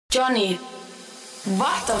Johnny,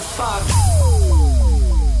 what the fuck?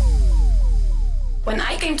 When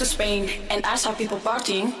I came to Spain and I saw people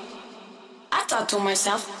partying, I thought to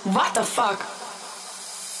myself, what the fuck?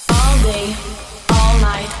 All day, all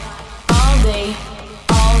night, all day,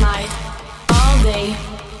 all night, all day,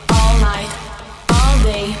 all night, all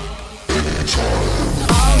day,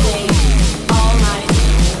 all day, all night,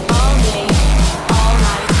 all day, all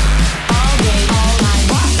night, all day, all night.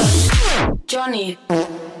 What the Johnny,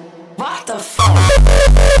 what the fuck?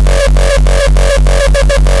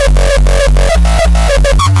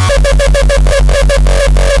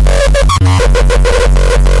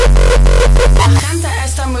 La gente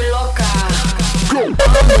está muy loca. All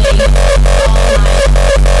day, all night,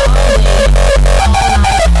 all day, all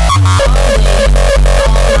night, all day, all night,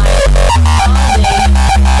 all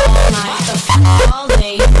night. What the fuck? All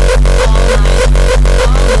day, all night,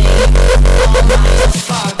 all day, all night.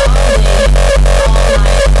 Fuck. All day, all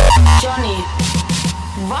night. Johnny,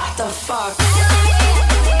 what the fuck?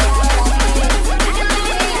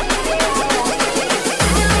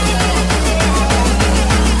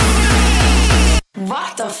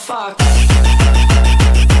 What the fuck?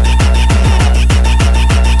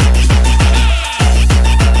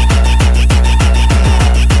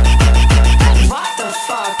 What the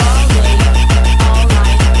fuck? All day, all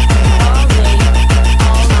night, all day, all night, all day,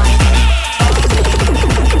 all night.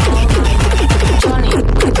 Johnny.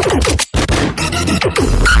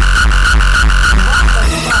 What the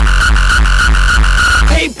fuck?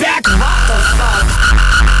 Hey, back. What the fuck?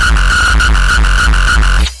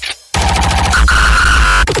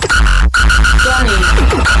 Johnny.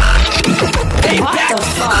 Hey, what back. The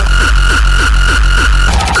fuck?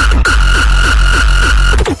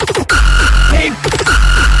 Hey, back.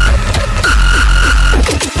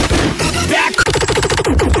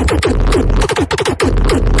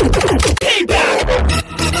 Hey, back.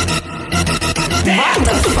 What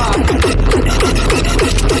the fuck?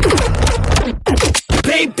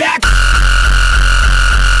 Hey, back.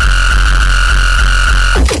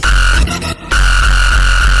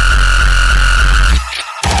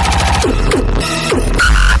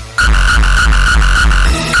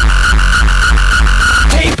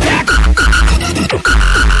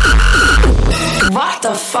 What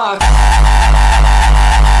the fuck?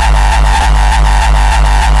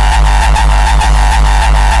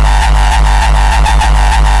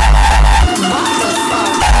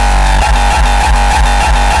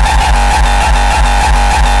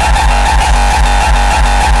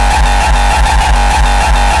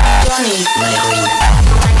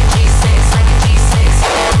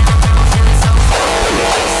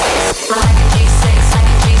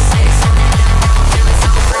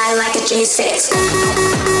 G6.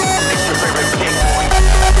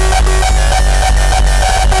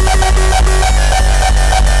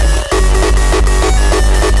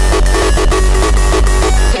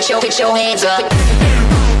 Put your hands up.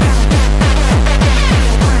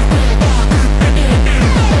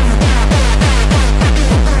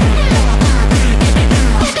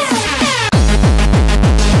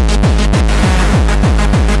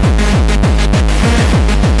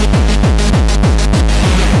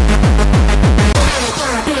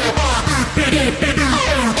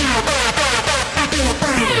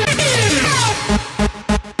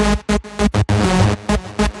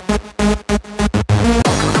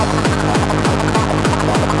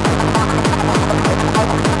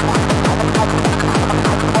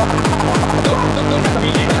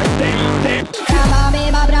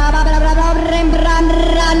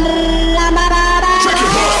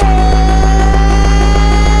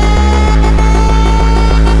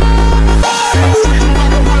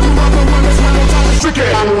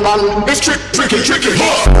 It's tricky.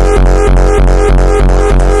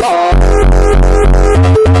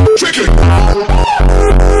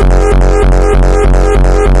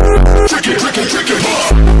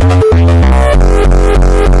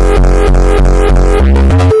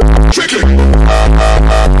 Tricky.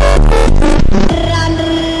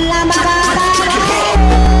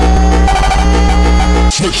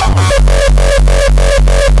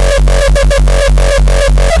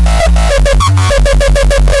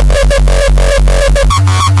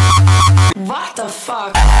 What the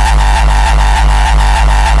fuck?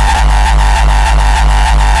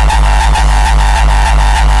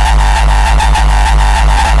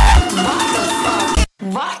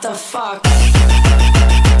 What the fuck?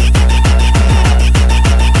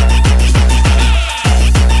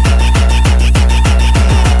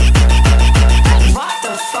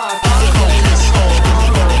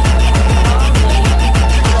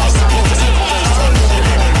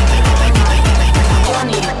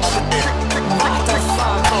 Johnny, what the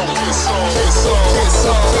fuck?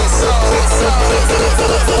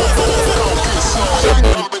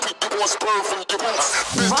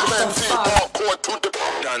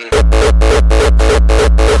 What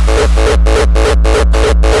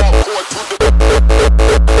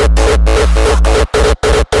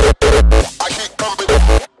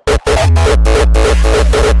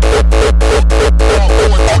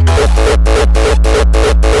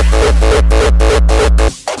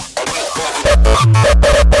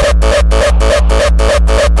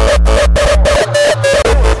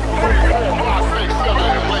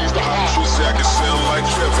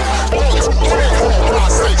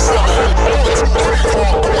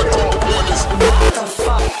the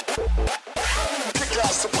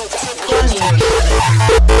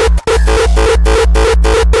fuck?